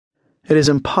It is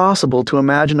impossible to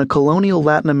imagine a colonial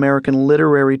Latin American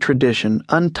literary tradition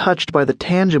untouched by the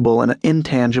tangible and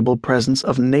intangible presence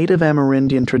of native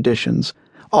Amerindian traditions,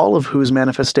 all of whose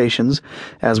manifestations,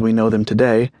 as we know them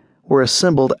today, were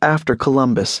assembled after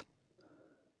Columbus.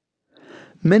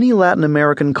 Many Latin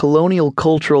American colonial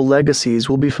cultural legacies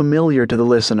will be familiar to the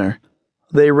listener.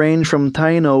 They range from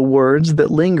Taino words that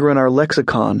linger in our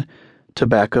lexicon: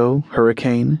 tobacco,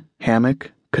 hurricane,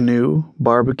 hammock, canoe,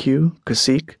 barbecue,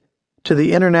 cacique, to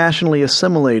the internationally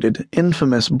assimilated,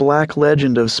 infamous black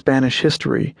legend of Spanish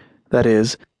history, that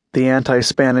is, the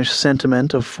anti-Spanish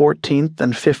sentiment of 14th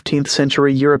and 15th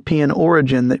century European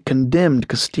origin that condemned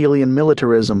Castilian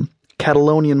militarism,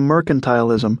 Catalonian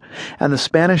mercantilism, and the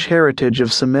Spanish heritage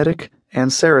of Semitic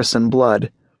and Saracen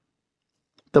blood.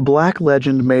 The black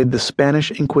legend made the Spanish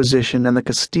Inquisition and the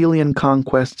Castilian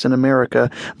conquests in America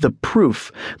the proof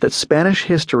that Spanish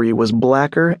history was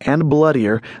blacker and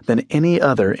bloodier than any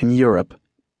other in Europe.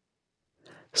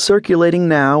 Circulating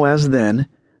now as then,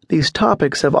 these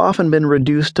topics have often been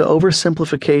reduced to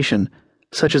oversimplification,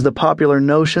 such as the popular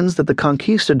notions that the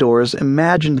conquistadors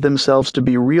imagined themselves to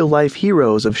be real-life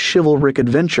heroes of chivalric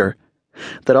adventure,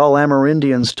 that all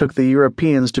Amerindians took the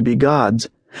Europeans to be gods,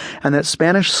 and that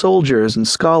Spanish soldiers and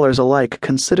scholars alike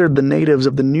considered the natives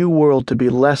of the New World to be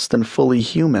less than fully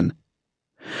human.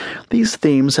 These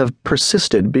themes have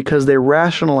persisted because they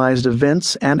rationalized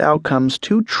events and outcomes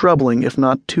too troubling, if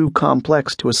not too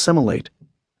complex, to assimilate.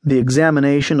 The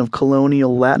examination of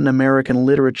colonial Latin American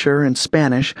literature in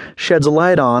Spanish sheds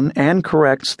light on and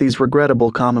corrects these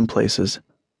regrettable commonplaces.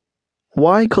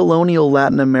 Why colonial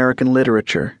Latin American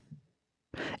literature?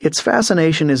 Its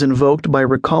fascination is invoked by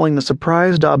recalling the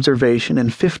surprised observation in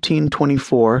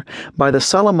 1524 by the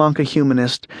Salamanca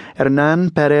humanist Hernán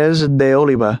Pérez de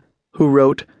Oliva, who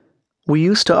wrote, "We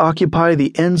used to occupy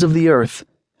the ends of the earth,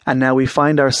 and now we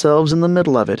find ourselves in the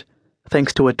middle of it,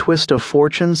 thanks to a twist of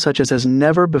fortune such as has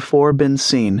never before been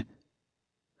seen."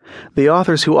 The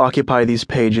authors who occupy these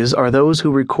pages are those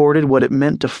who recorded what it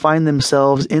meant to find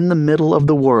themselves in the middle of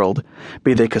the world,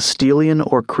 be they Castilian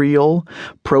or Creole,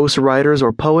 prose writers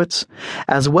or poets,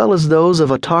 as well as those of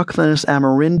autochthonous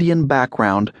Amerindian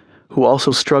background, who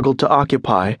also struggled to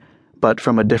occupy, but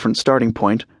from a different starting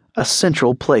point, a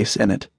central place in it.